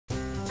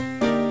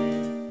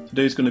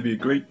Today's going to be a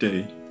great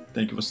day.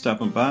 Thank you for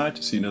stopping by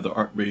to see another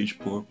ArtRage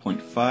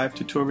 4.5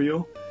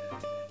 tutorial.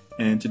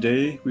 And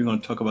today we're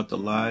going to talk about the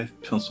live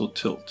pencil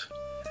tilt.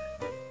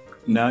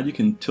 Now you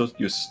can tilt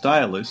your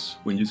stylus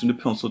when using the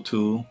pencil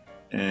tool,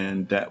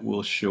 and that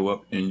will show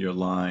up in your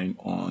line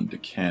on the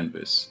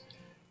canvas.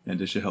 And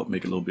this should help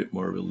make it a little bit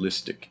more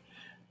realistic.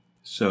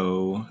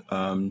 So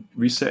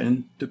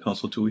resetting the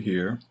pencil tool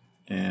here,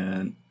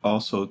 and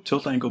also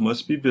tilt angle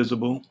must be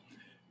visible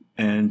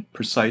and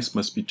precise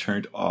must be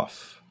turned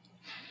off.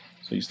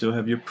 So you still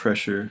have your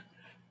pressure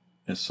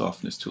and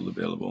softness tool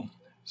available.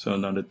 So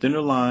now the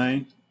thinner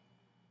line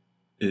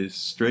is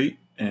straight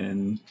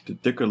and the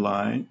thicker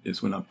line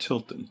is when I'm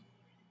tilting.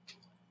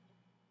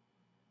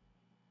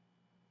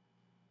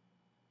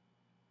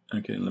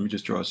 Okay, let me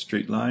just draw a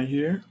straight line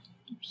here.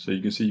 So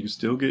you can see you can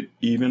still get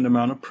even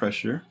amount of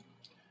pressure.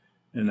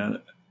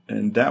 And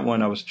that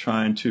one I'm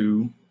trying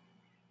to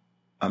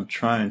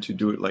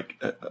do it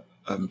like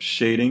I'm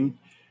shading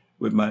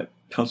with my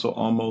pencil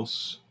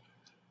almost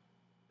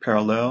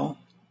parallel.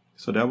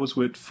 So that was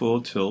with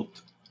full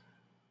tilt.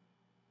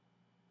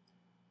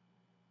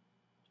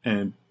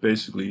 And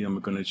basically I'm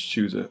going to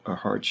choose a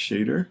hard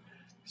shader.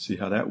 See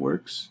how that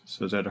works.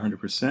 So it's at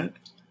 100%.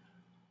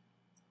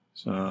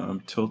 So I'm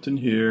tilting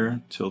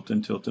here,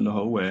 tilting the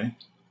whole way.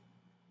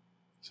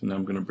 So now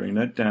I'm going to bring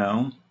that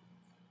down.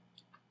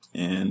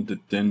 And the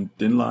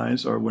thin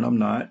lines are when I'm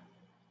not.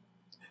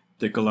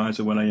 Thicker lines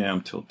are when I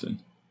am tilting.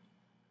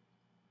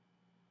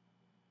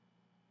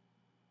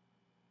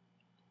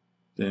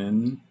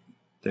 Thin,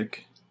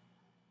 thick,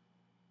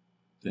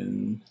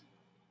 thin,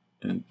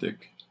 and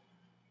thick.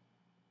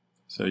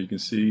 So you can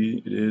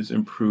see it is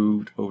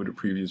improved over the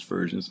previous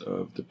versions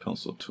of the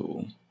pencil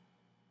tool.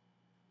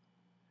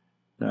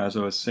 Now, as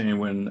I was saying,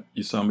 when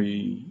you saw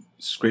me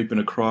scraping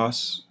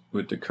across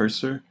with the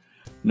cursor,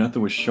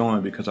 nothing was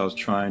showing because I was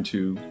trying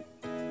to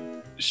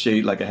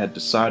shade like I had the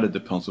side of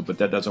the pencil, but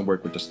that doesn't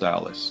work with the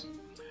stylus.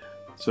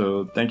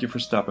 So thank you for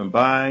stopping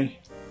by.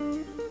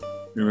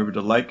 Remember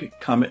to like,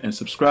 comment, and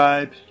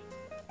subscribe,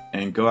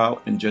 and go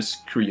out and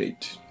just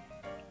create.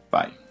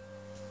 Bye.